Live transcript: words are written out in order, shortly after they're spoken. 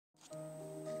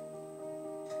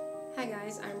Hi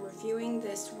guys, I'm reviewing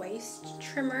this waist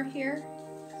trimmer here.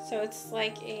 So it's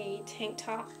like a tank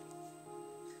top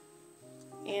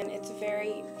and it's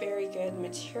very good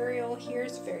material here.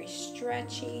 It's very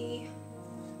stretchy.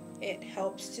 It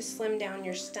helps to slim down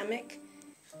your stomach,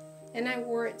 and I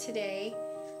wore it today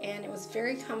and it was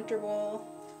very comfortable,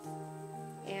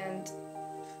 and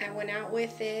I went out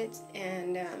with it,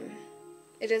 and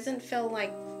it doesn't feel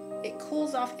like it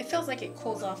cools off. It feels like it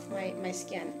cools off my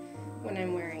skin when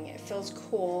I'm wearing it. It feels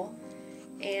cool,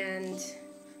 and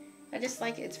I just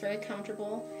like it. It's very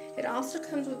comfortable. It also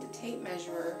comes with a tape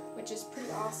measure, which is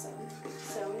pretty awesome.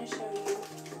 So I'm going to show you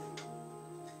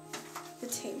the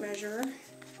tape measure.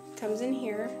 It comes in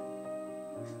here,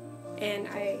 and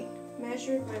I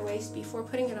measured my waist before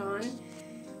putting it on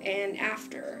and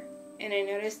after, and I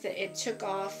noticed that it took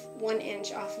off 1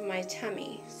 inch off of my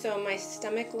tummy. So my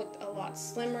stomach looked a lot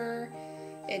slimmer.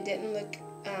 It didn't look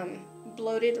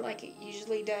bloated like it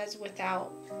usually does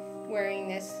without wearing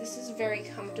this. This is very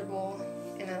comfortable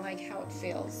and I like how it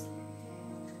feels.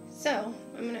 So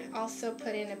I'm going to also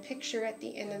put in a picture at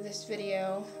the end of this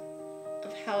video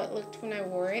of how it looked when I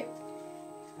wore it.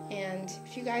 And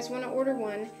if you guys want to order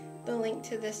one, the link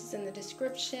to this is in the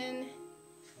description.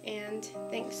 And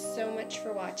thanks so much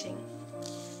for watching.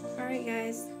 Alright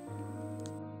guys,